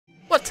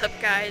What's up,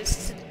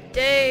 guys?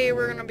 Today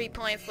we're gonna be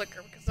playing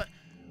Flicker because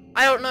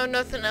I don't know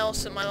nothing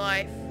else in my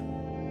life.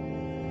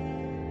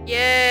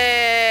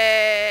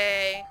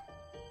 Yay!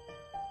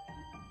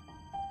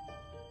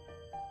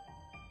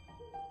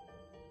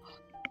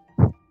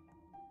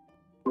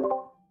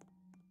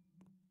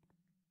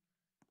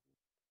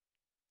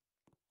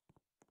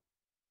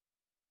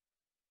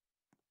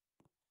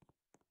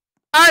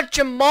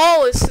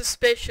 Jamal is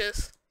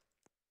suspicious.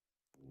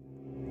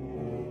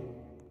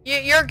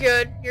 You're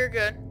good. You're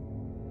good.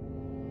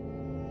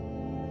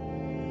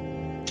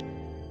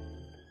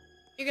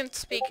 You can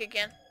speak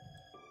again.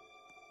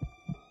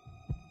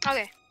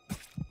 Okay.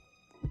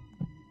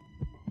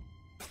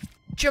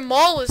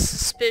 Jamal is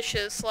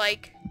suspicious,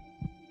 like...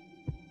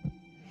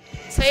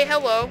 Say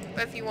hello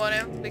if you want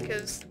to,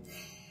 because...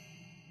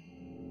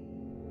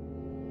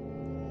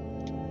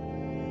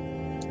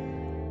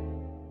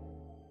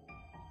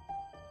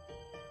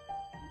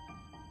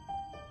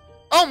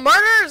 Oh,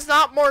 murder is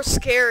not more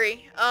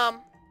scary.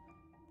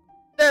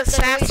 The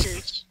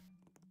assassin...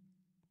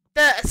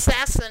 The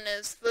assassin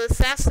is. The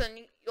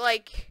assassin,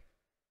 like...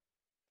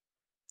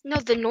 No,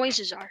 the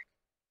noises are.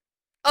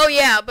 Oh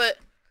yeah, but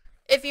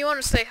if you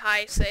want to say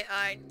hi,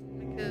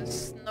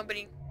 because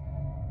nobody...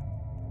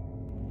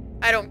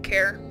 I don't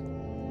care.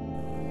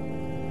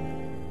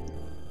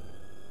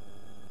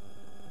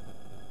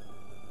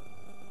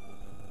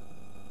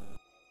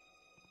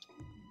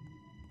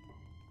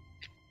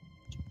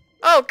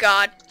 Oh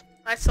god,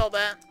 I saw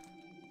that.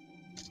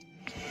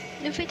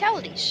 The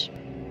fatalities.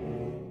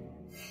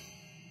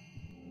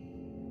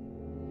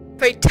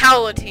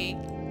 Fatality.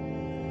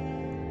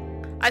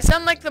 I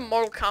sound like the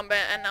Mortal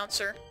Kombat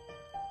announcer.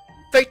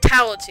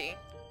 Fatality.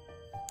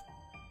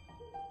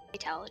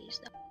 Fatalities,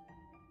 though.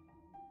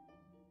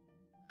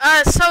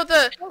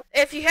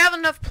 If you have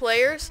enough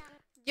players,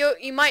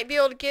 you might be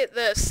able to get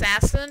the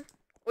assassin,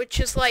 which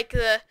is like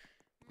the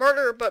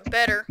murder but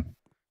better,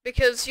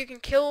 because you can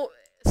kill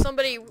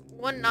somebody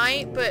one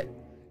night, but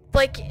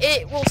like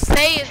it will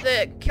say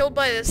that killed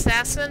by the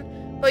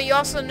assassin, but you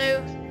also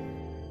know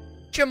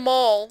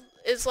Jamal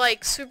is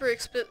like super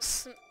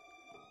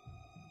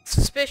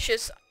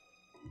suspicious.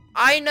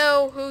 I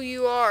know who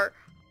you are.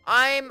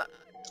 I'm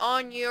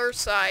on your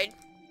side.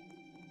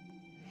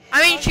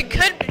 I mean, she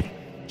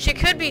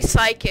could be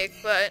psychic,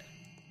 but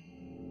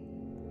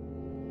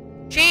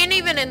she ain't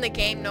even in the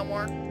game no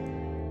more.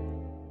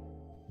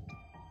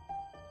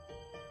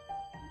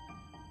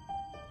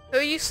 Who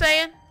are you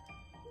saying?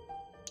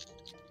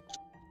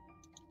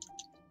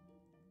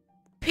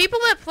 People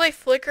that play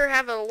Flicker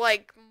have a,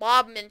 like,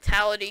 mob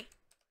mentality.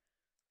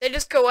 They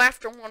just go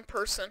after one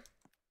person.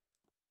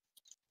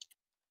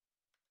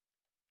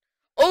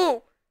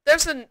 Oh,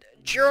 there's a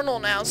journal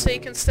now, so you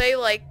can say,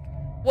 like,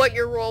 what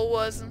your role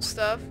was and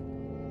stuff.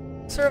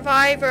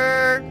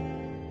 Survivor.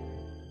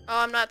 Oh,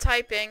 I'm not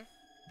typing.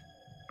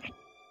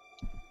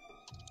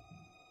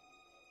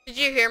 Did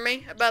you hear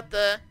me about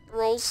the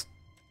roles?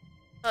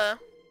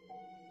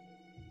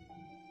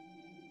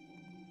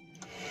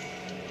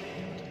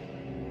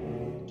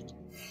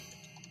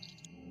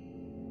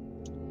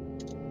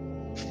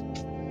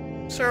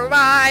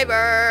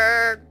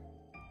 Survivor.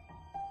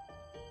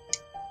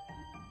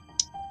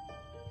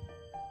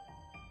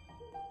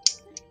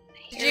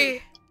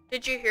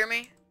 Did you hear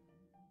me?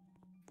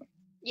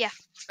 Yeah.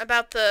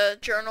 About the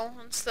journal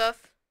and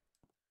stuff?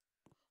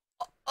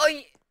 Oh,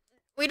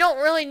 we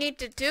don't really need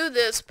to do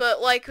this,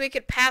 but like we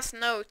could pass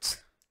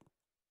notes.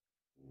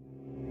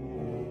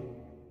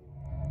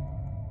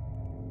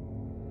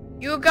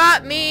 You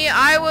got me,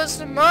 I was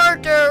the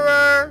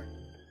murderer.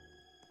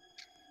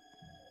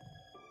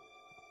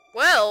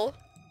 Well.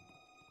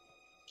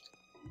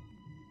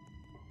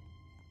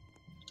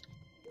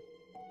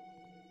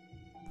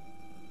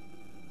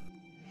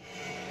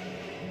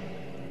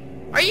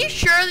 Are you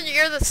sure that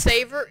you're the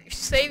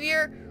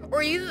savior, or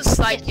are you the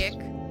psychic?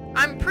 Yes.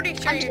 I'm pretty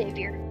sure I'm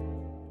savior.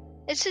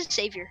 It says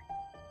savior.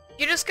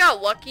 You just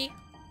got lucky.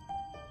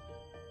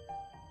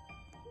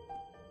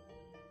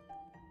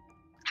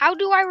 How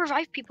do I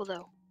revive people,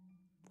 though?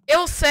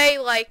 It'll say,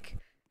 like,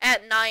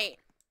 at night.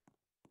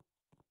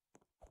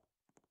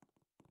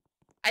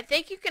 I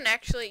think you can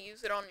actually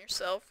use it on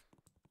yourself.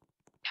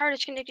 Power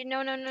disconnected. No.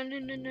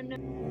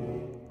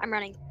 I'm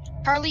running.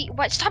 Charlie,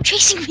 what? Stop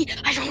chasing me!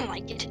 I don't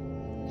like it.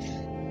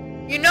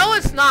 You know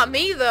it's not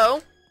me,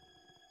 though.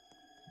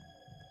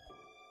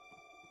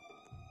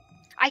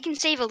 I can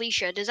save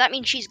Alicia. Does that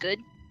mean she's good?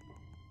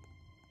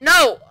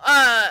 No,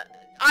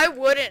 I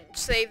wouldn't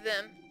save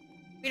them.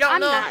 We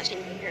don't know. I'm not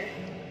saving her.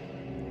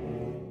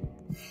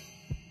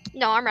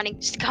 No, I'm running.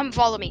 Just come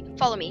follow me.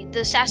 Follow me.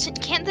 The assassin,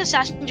 can't the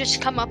assassin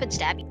just come up and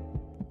stab you?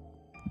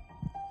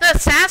 The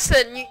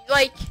assassin,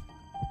 like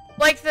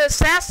the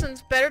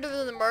assassin's better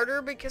than the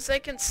murderer because they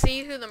can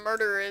see who the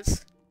murderer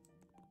is.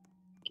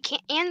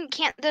 Can't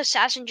the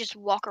assassin just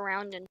walk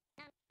around and...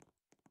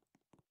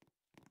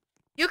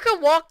 You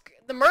can walk,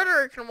 the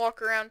murderer can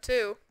walk around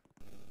too.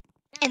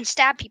 And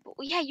stab people.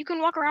 Well, yeah, you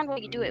can walk around while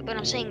you do it, but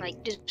I'm saying,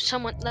 like,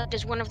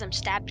 does one of them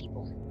stab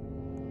people?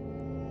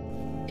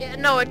 Yeah,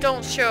 no, it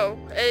don't show.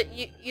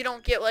 You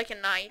don't get like a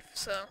knife,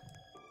 so.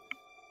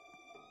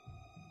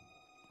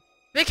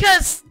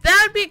 Because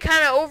that would be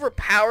kind of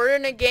overpowered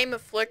in a game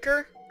of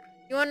Flicker.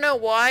 You wanna know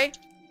why?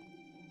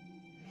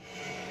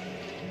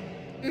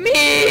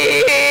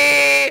 Me!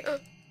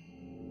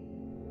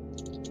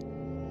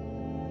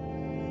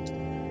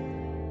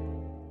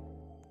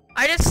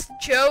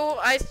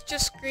 I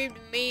just screamed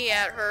me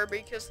at her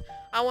because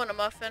I want a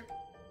muffin.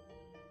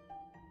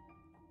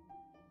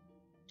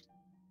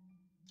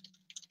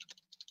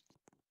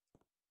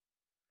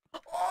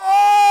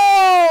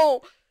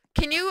 Oh!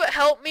 Can you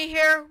help me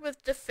here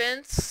with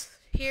defense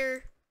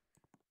here?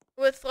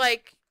 With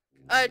like,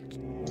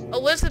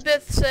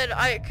 Elizabeth said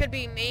it could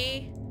be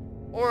me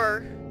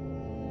or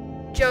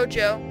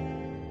Jojo.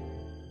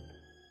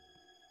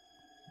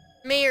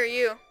 Me or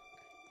you.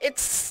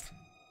 It's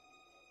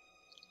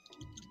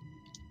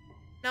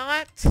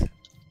not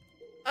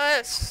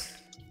us.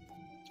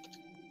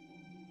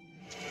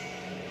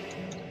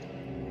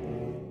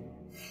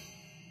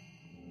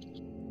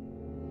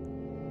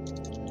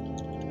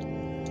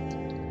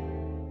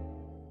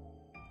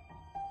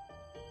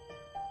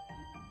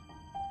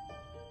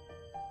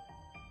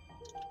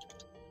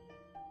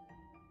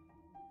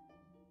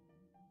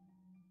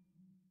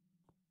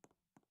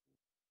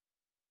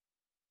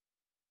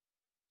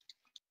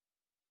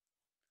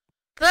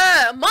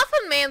 The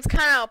Muffin Man's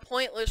kind of a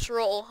pointless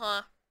role,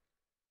 huh?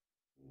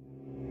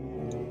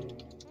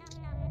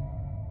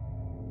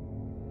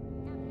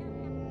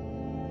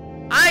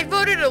 I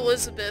voted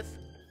Elizabeth.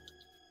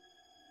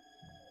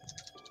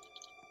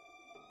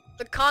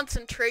 The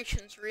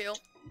concentration's real.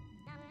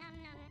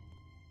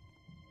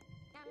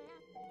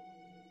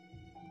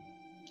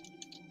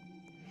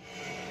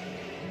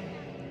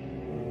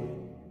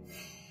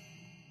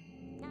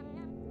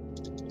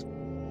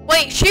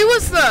 Wait, she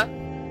was the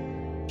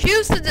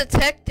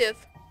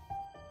detective.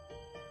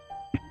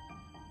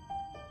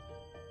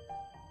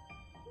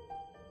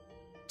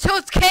 So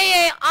it's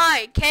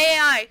K-A-I.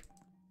 K-A-I.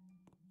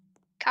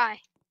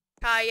 Kai.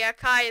 Kai, yeah,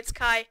 Kai, it's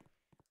Kai.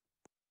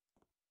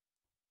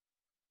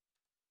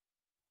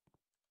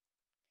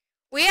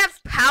 We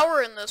have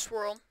power in this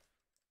world.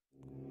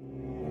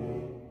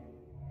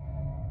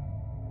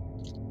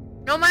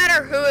 No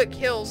matter who it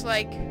kills,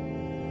 like...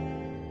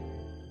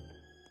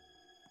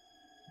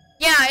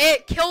 Yeah,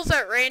 it kills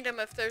at random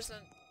if there's an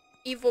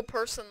evil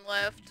person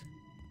left.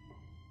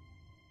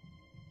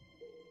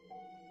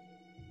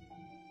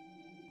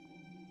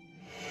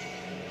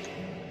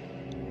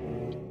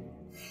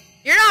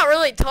 You're not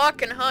really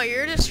talking, huh?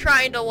 You're just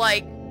trying to,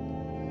 like...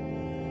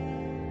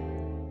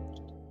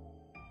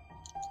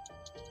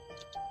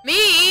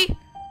 Me?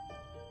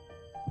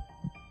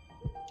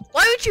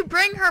 Why would you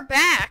bring her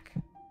back?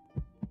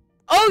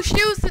 Oh,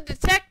 she was the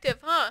detective,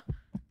 huh?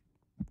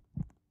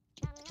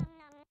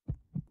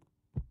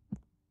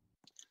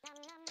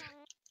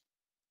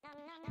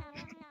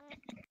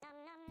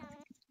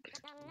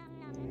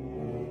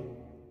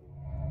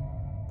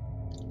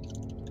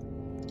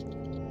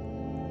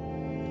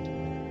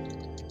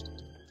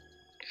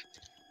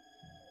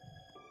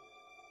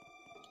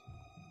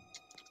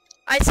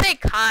 I say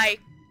Kai.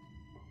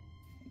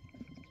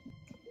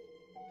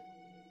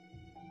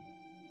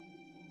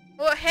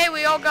 Well, hey,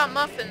 we all got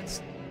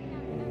muffins.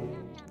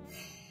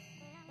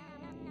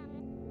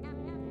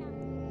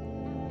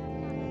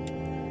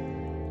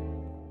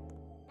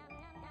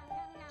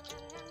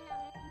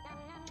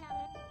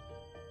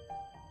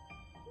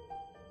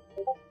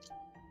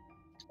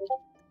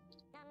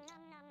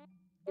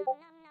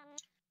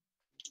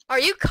 Are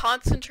you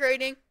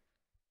concentrating?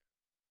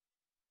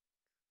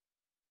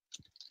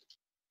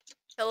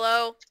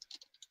 Hello?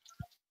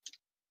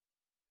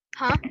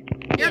 Huh?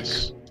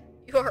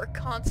 You are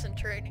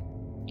concentrating.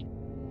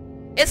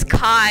 It's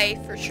Kai,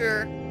 for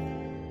sure.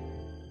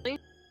 Really?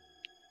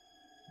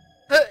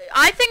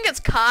 I think it's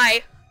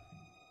Kai.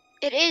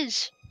 It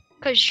is.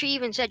 Because she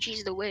even said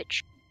she's the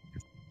witch.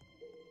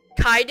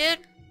 Kai did?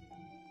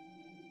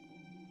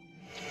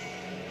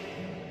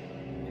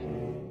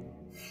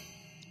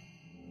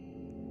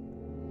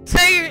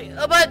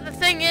 So but the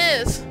thing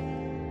is...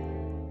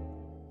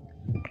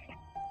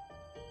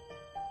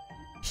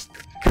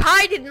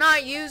 Kai did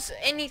not use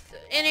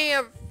any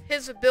of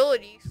his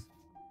abilities.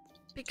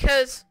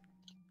 Because...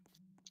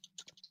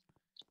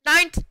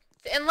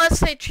 unless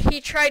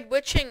he tried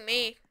witching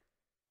me.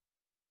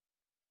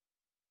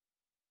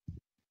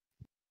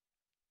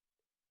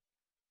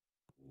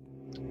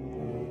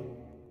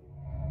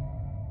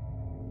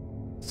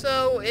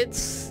 So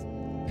it's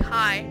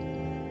Kai.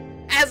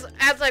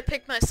 As I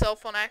picked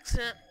myself on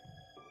accident.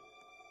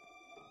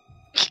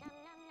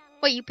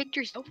 Wait, you picked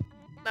yourself?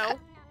 No.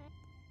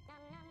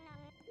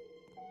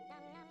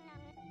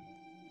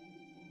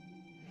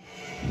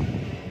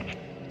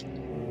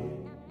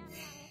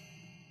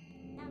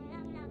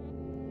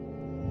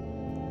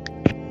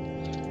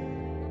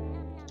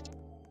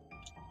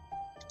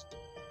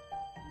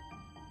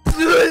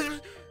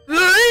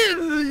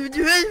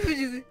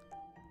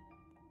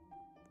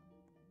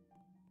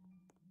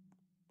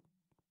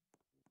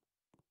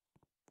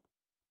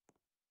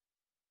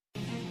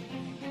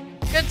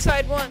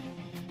 inside one.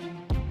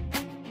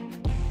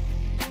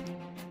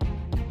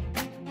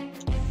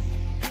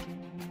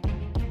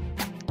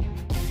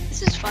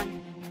 This is fun.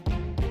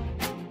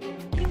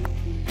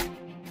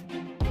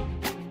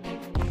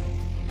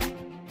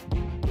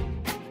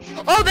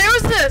 Oh, there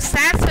was the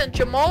assassin.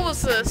 Jamal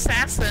was the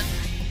assassin.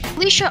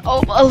 Alicia,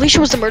 oh, Alicia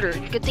was the murderer.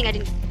 Good thing I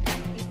didn't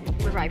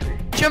revive her.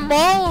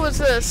 Jamal was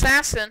the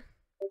assassin.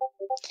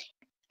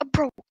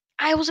 Bro,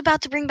 I was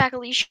about to bring back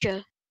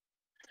Alicia.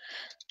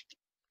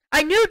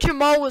 I knew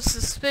Jamal was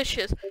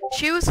suspicious.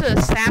 She was the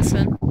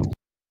assassin.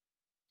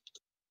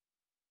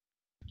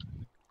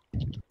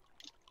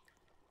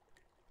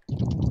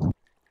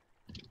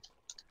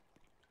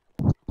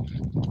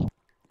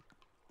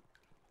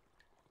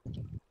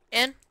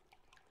 And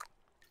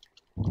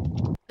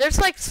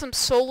there's like some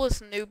soulless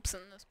noobs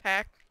in this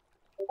pack.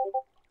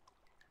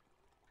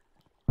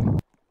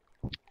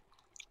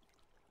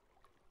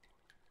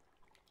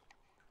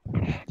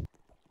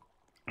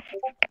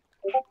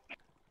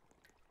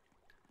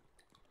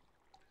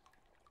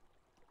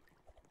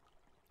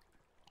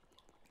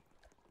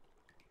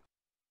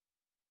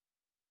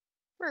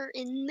 We're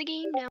in the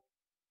game now.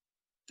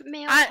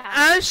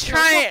 I was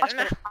trying.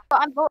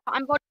 I'm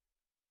voting.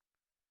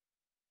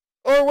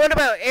 Or what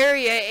about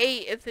Area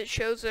 8 if it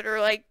shows it, or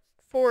like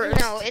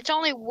Forest? No, it's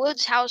only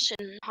Woods, House,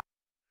 and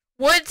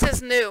Woods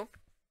is new.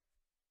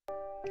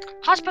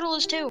 Hospital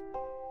is too.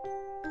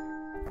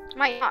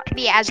 Might not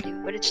be as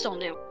new, but it's still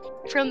new.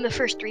 From the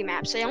first 3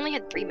 maps. They only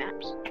had 3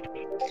 maps.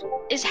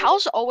 Is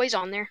House always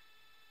on there?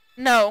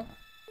 No.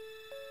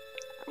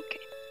 Okay.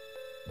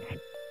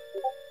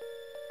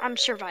 I'm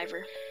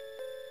Survivor.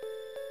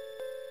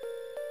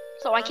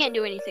 So I can't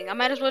do anything. I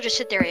might as well just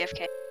sit there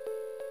AFK.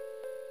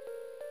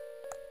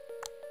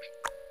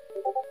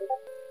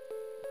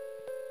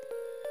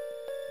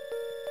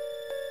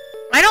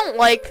 I don't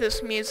like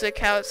this music,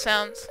 how it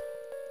sounds.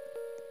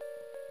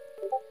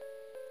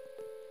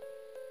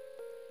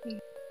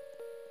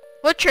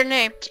 What's your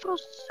name? It's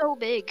supposed so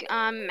big.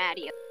 I'm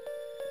Mattio.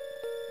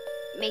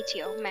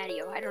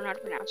 Mattio. I don't know how to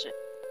pronounce it.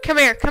 Come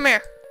here, come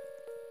here.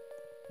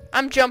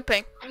 I'm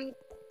jumping.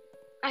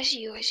 I see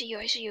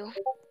you.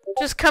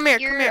 Just come here,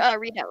 You're, come here.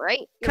 Rita, right?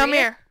 You're Come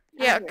Rita? here.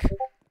 Yeah. Okay.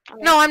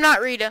 No, I'm not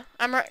Rita.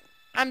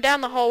 I'm down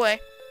the hallway.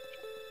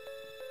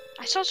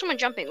 I saw someone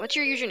jumping. What's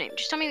your username?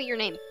 Just tell me your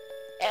name.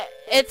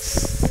 It's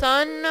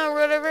Sun or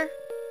whatever.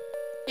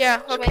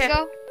 Yeah, okay.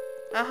 Swingo?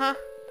 Uh-huh.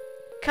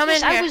 Come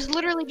Yes, in here. I was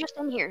literally just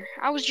in here.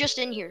 I was just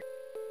in here.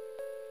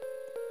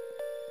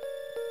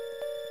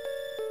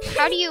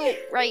 How do you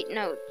write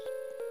notes?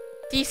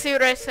 Do you see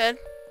what I said?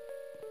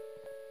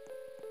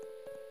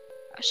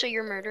 So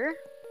you're a murderer?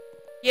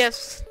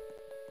 Yes.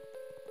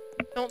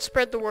 Don't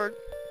spread the word.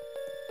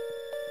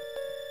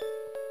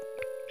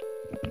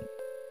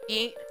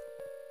 Yeet.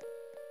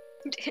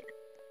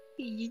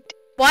 Yeet.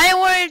 Why I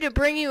wanted to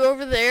bring you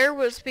over there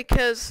was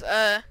because,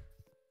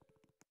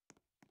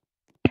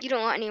 You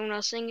don't want anyone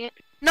else seeing it?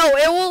 no,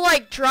 it will,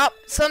 like, drop,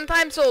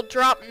 sometimes it'll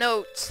drop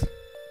notes.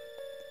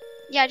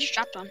 Yeah, I just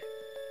dropped one.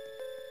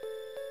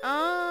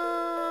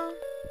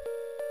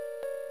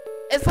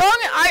 As long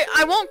as,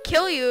 I won't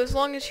kill you as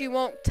long as you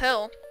won't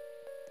tell.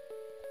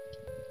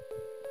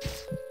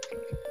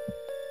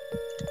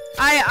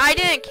 I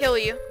didn't kill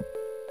you.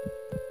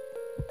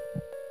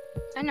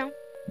 I know.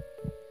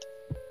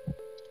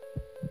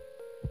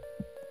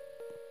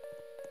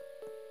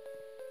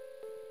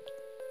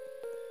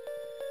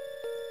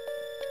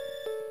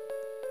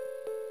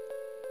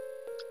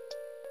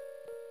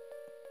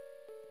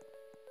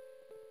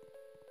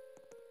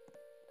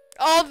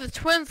 All the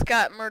twins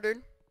got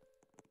murdered.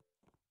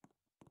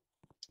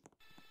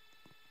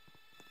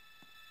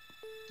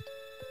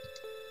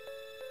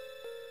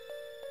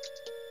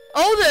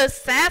 Oh, the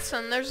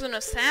assassin. There's an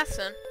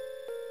assassin.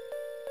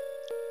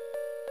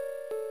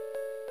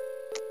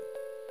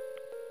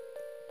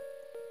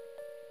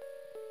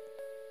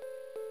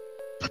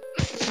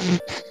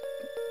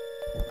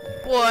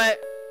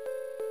 What?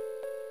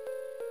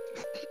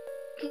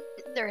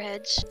 Their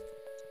heads.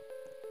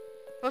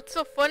 What's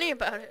so funny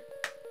about it?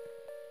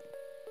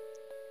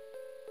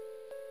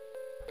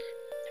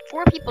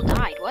 4 people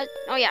died. What?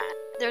 Oh yeah,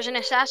 there's an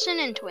assassin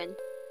and twin.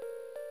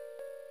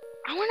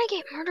 I want to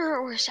get murderer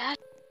or assassin.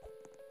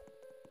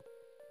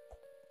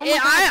 Oh my Yeah,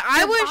 God, I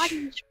their wish.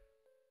 bodies.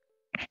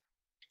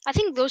 I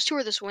think those 2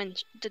 are the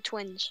twins. The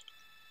twins.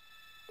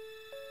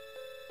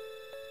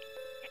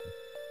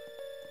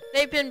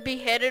 They've been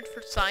beheaded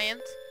for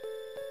science.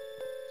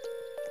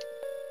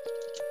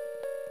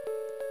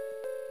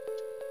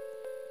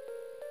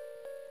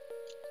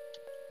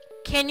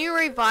 Can you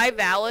revive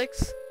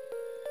Alex?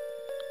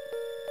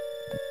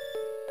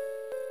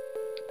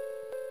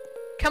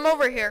 Come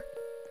over here.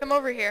 Come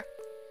over here.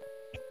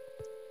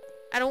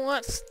 I don't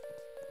want.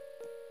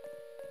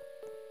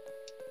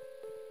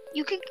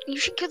 You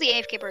should kill the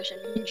AFK person,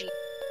 Minji.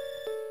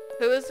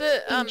 Who is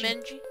it? Minji.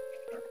 Minji.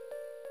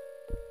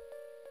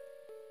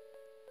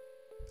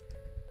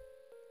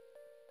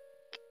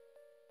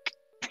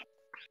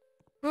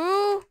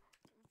 Who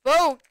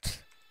vote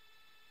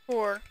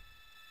for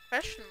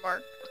question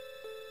mark?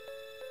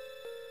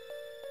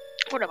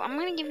 Hold up, I'm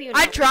gonna give you a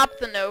I note. dropped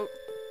the note.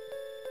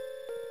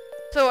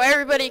 So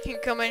everybody can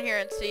come in here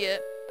and see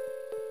it.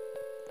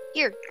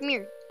 Here, come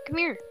here. Come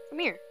here. Come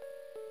here.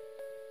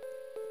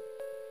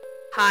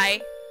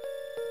 Hi.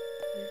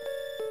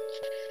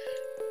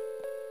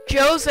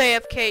 Joe's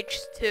AFK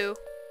too.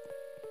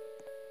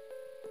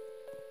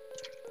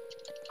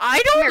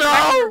 I Come don't here, come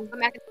back in the know. room, come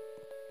back in-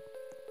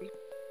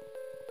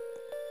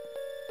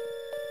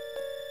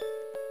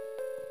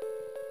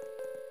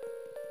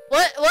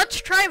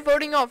 Let's try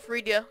voting off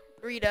Rita.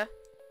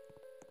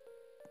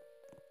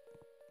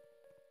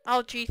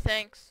 Oh gee,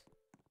 thanks.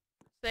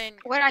 Saying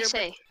What'd I you're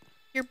say?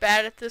 You're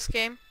bad at this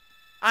game.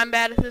 I'm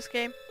bad at this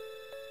game.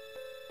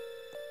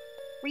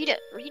 Read it.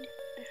 Read.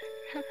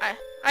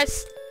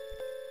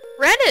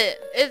 Read it.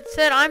 It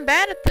said I'm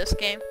bad at this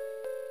game.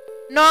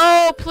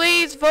 No,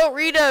 please vote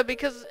Rita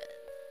because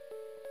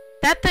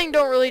that thing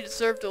don't really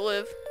deserve to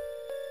live.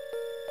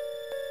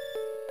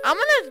 I'm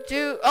gonna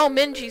do. Oh,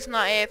 Minji's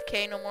not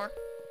AFK no more.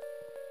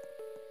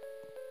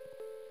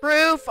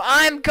 Proof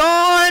I'm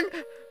gone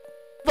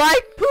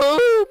like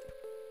poop.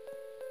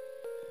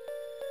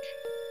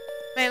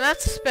 Man,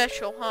 that's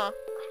special, huh?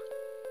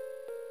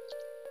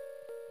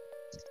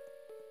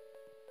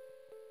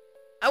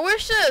 I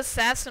wish the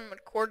assassin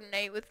would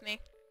coordinate with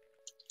me.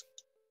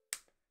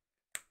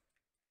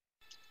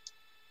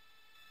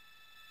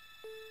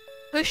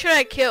 Who should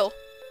I kill?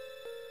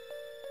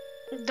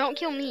 Don't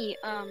kill me.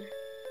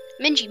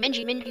 Minji.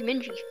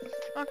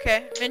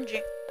 Okay,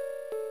 Minji.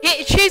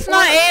 She's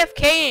not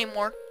AFK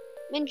anymore.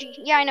 Minji.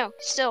 Yeah, I know.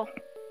 Still.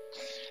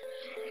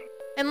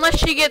 Unless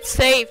she gets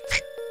saved.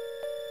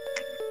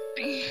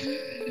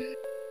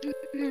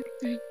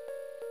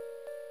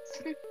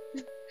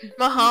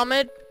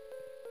 Muhammad.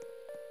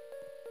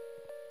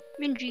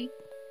 Minji.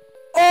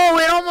 Oh,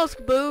 it almost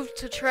moved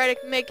to try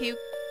to make you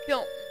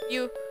kill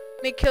you.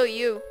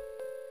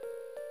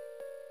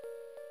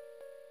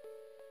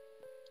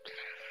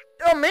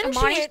 Oh, Amani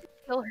Minji.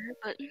 kill her,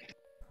 but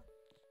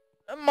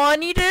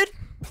Amani did.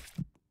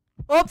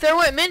 Oh, there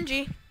went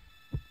Minji.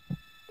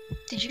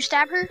 did you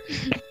stab her?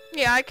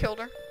 Yeah, I killed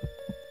her.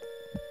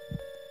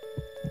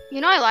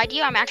 You know, I lied to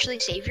you. I'm actually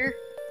savior.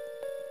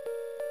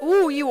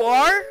 Ooh, you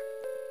are?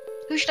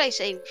 Who should I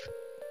save?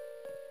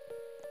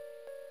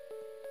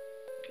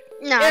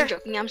 No, Yeah. I'm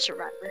joking. I'm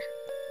survivor.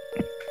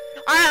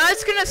 I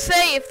was gonna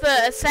say if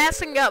the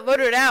assassin got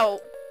voted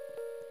out.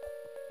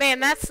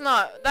 Man, that's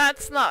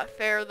not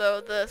fair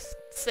though. The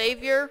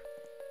savior.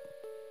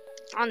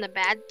 On the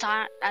bad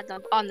side.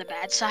 On the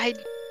bad side.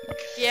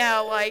 Yeah,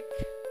 like.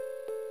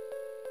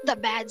 The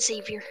bad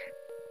savior.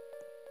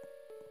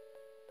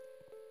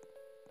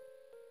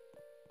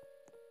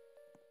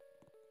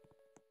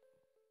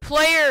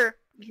 Player.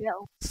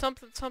 Joe.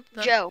 Something.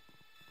 Joe.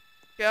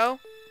 Joe.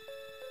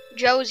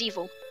 Joe's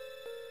evil.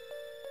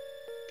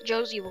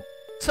 Joe's evil.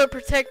 So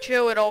protect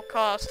Joe at all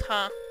costs,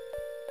 huh?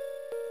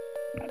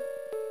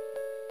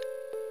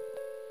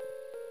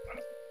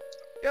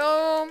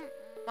 Joe,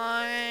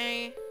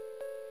 my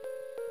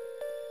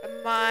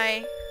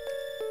friend.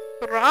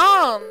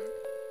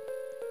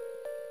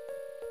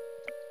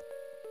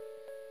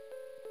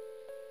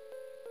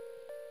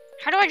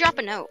 How do I drop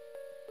a note?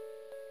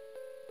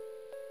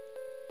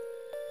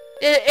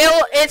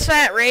 It's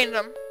at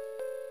random.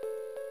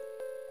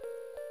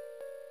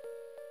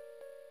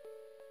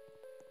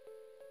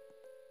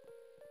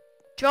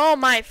 Joe,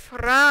 my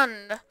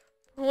friend,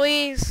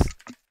 please,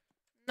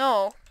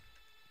 no.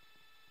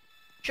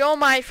 Joe,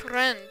 my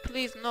friend,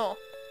 please, no.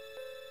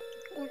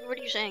 What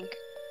are you saying?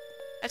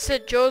 I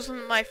said, Joe's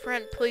my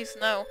friend, please,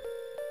 no.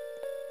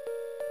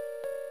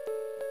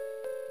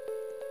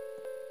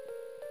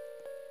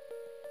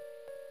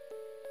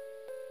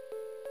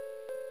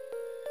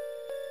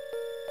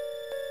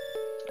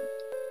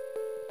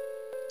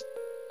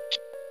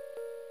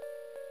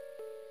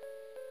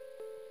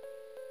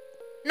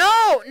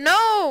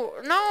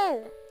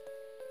 No!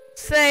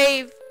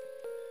 Save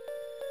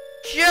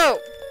Joe.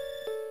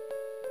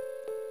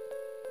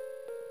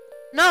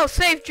 No,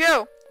 save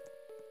Joe.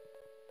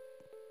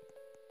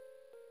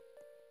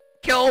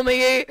 Kill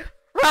me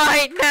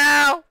right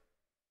now.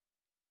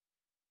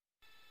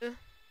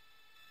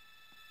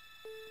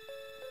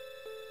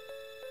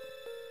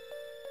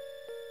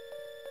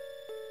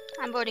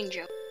 I'm voting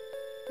Joe.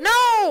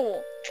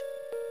 No!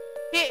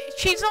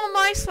 She's on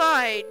my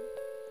side.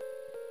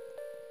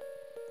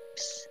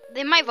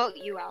 They might vote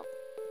you out.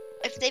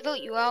 If they vote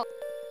you out,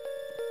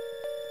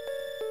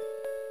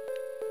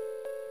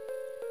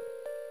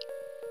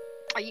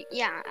 are you?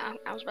 Yeah,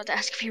 I was about to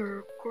ask if you were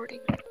recording.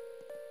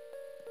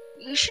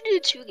 You should do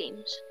 2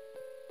 games.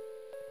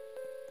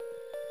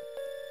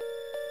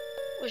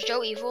 Was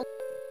Joe evil?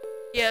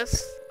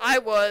 Yes, I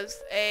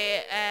was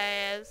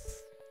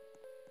as.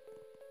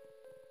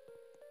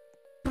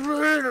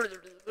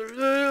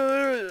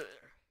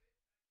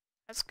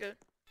 That's good.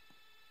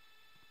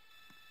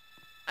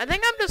 I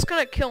think I'm just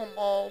gonna kill them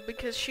all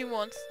because she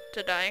wants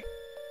to die.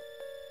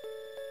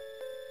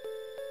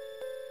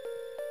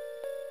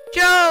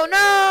 Joe,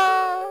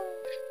 no!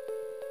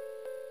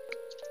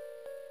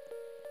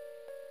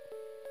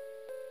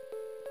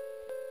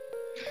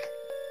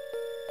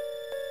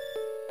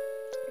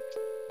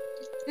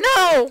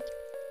 No!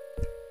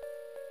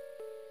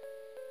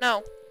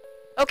 No.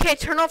 Okay,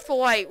 turn off the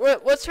light.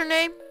 What's her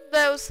name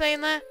that was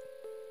saying that?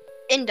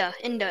 Inda.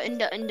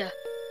 Inda.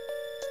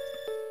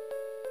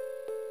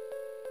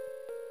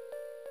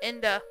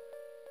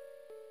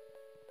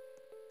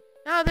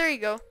 Oh, there you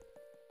go.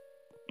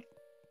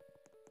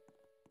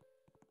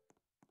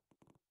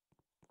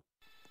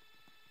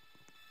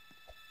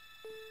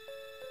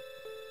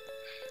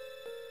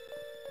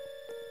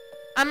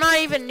 I'm not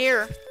even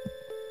near.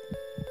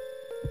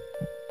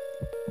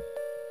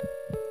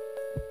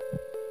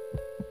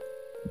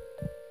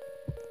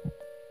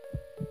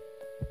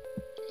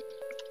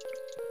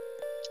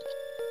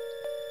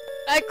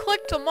 I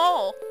clicked them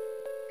all.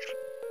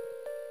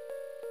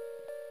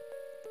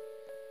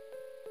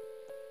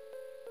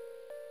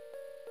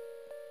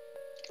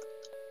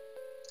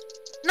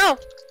 No,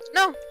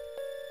 no.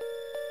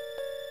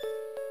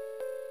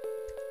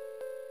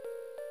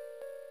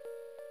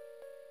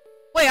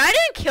 Wait, I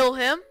didn't kill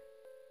him.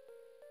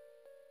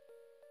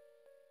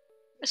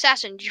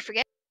 Assassin, did you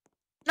forget?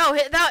 No,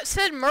 that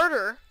said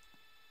murder.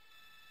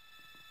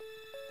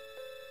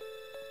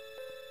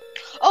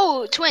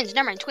 Oh, twins.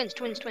 Never mind. Twins.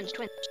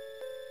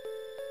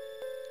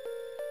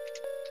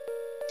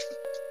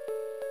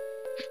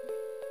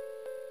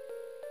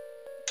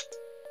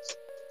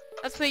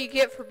 That's what you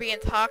get for being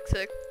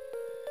toxic.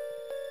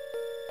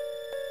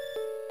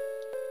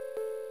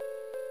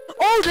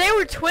 Oh, they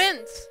were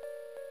twins.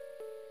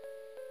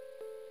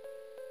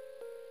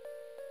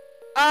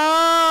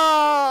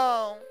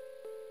 Oh.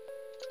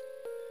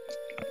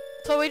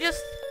 So we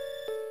just...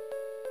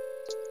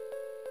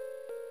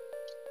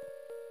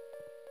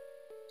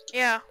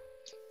 Yeah.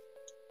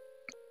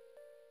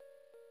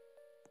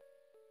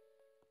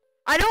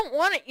 I don't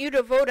want you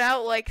to vote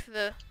out like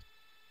the...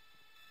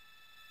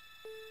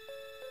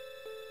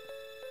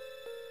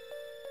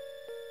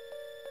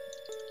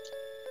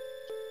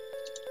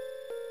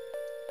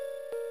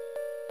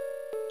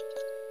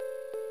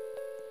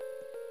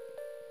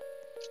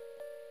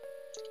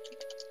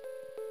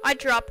 I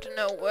dropped a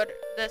note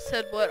that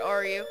said, "What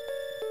are you?"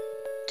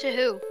 To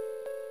who?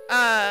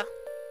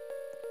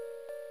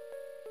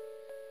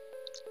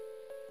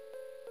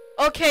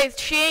 Okay,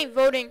 she ain't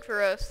voting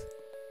for us.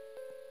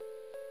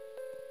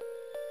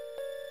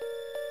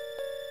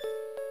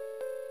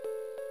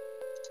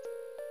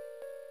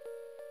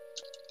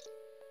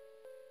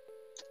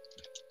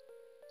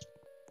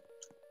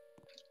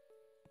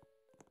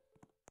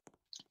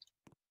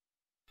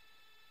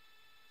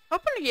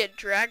 Hoping to get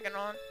Dragon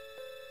on.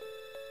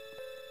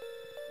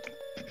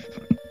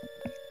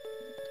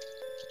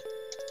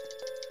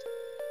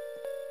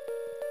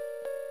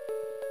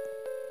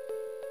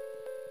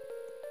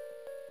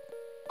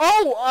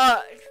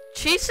 Oh,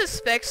 she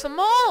suspects them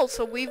all,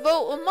 so we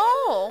vote them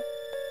all.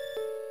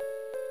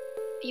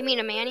 You mean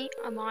Amani?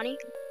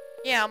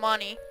 Yeah,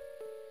 Amani.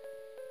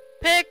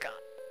 Pick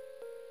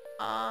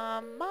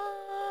Ah!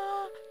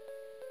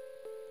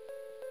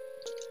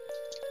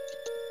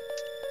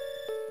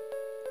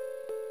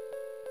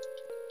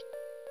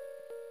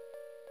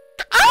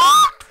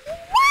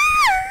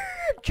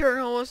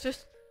 Journal was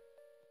just...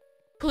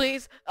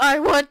 Please, I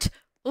want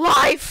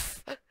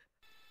life!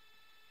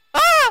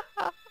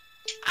 Ah!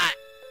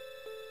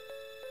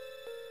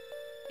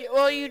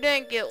 Well, you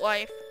didn't get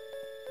life.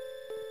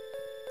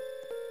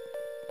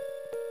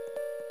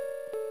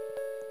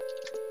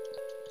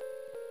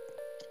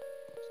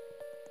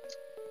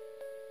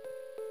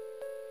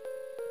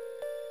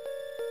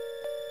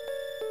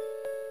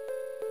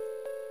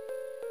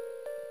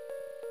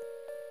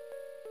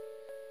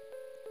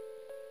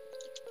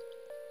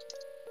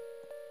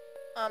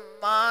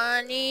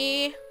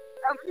 Amani.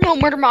 No,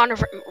 murder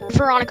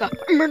Veronica.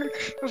 Murder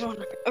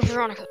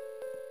Veronica.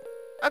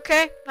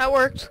 Okay, that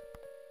worked.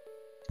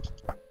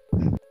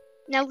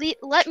 Now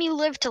let me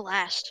live to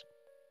last.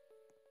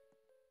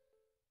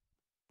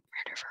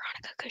 Murder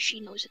Veronica, because she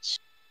knows it's...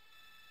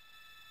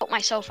 Vote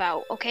myself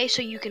out, okay?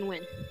 So you can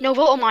win. No,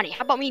 vote Amani.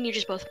 How about me and you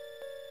just both?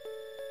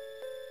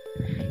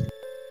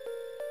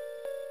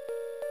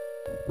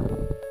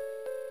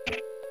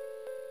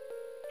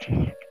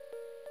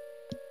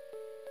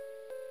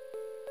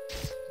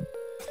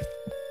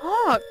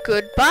 Oh,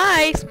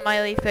 goodbye,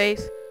 smiley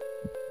face.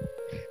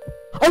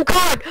 Oh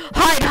god!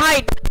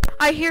 Hide!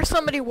 I hear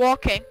somebody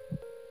walking.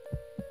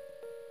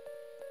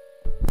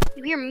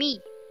 You hear me?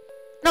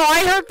 No,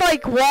 I heard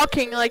like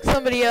walking like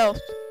somebody else.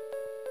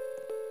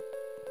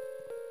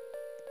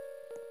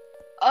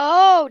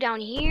 Oh, down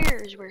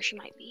here is where she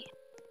might be.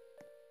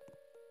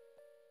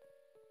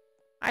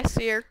 I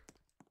see her.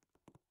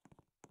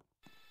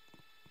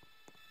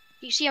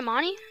 Do you see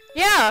Amani?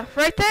 Yeah,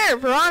 right there,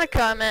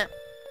 Veronica, I meant.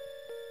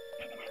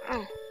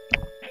 Oh.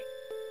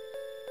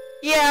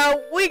 Yeah,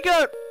 we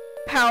got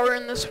power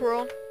in this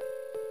world.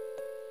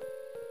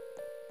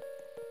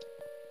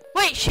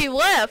 Wait, she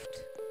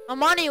left.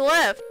 Amani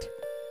left.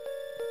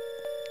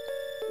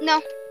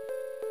 No.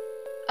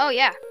 Oh,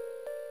 yeah.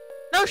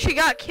 No, she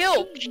got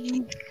killed.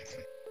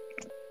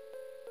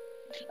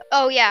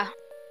 Oh, yeah.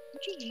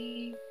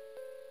 GG.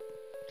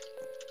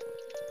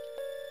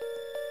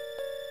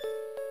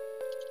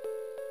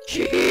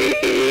 Let's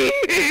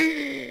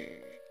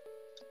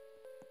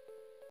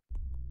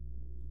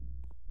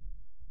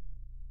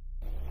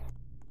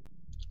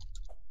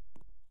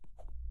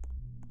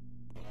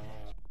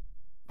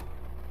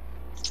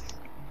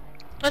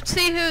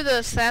see who the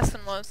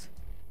assassin was.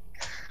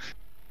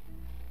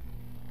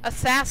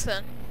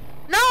 Assassin.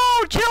 No!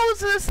 Joe was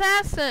the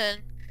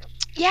assassin!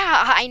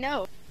 Yeah, I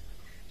know.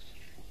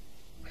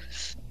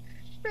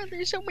 Bro,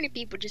 there's so many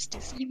people just to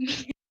see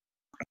me.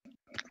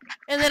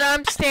 And then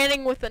I'm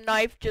standing with a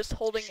knife just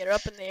holding it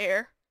up in the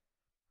air.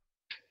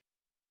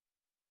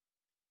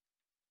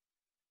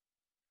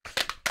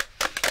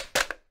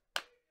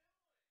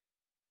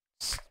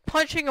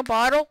 Punching a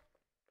bottle?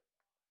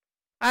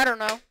 I don't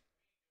know.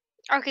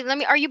 Okay,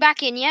 are you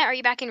back in yet? Are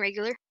you back in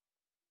regular?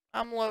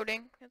 I'm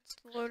loading. It's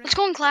loading. Let's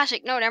go in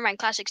classic. No, never mind.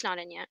 Classic's not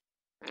in yet.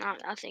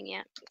 Nothing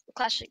yet.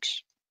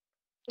 Classics.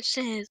 It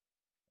says.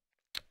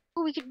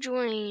 Oh, we could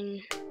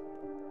join.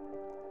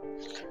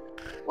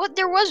 What?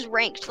 There was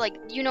ranked. Like,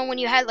 you know, when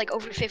you had like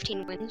over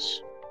 15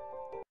 wins.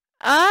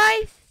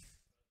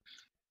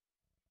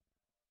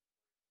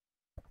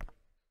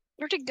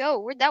 Where'd it go?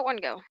 Where'd that one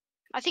go?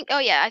 I think. Oh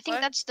yeah, I think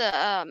What? that's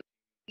the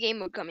game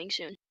mode coming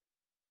soon.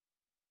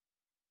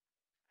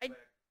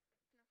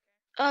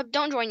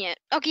 Don't join yet.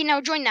 Okay, no,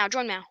 join now.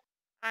 Join now.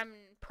 I'm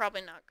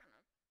probably not gonna.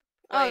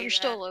 Oh, play you're that.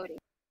 still loading.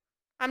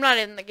 I'm not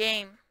in the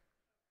game.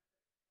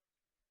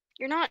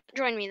 You're not.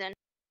 Join me then.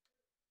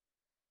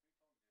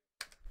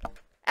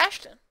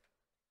 Ashton.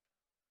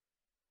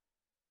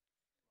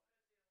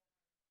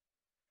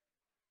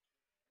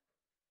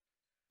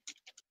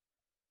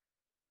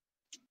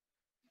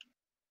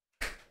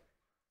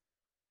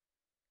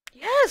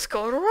 Yes,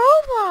 go to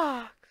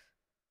Roblox.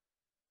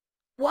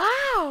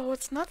 Wow,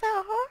 it's not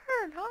that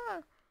hard,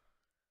 huh?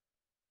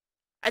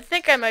 I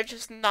think I might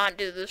just not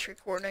do this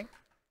recording.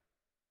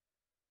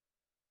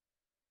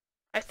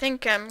 I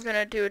think I'm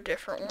gonna do a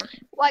different one.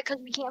 Why? Because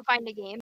we can't find a game.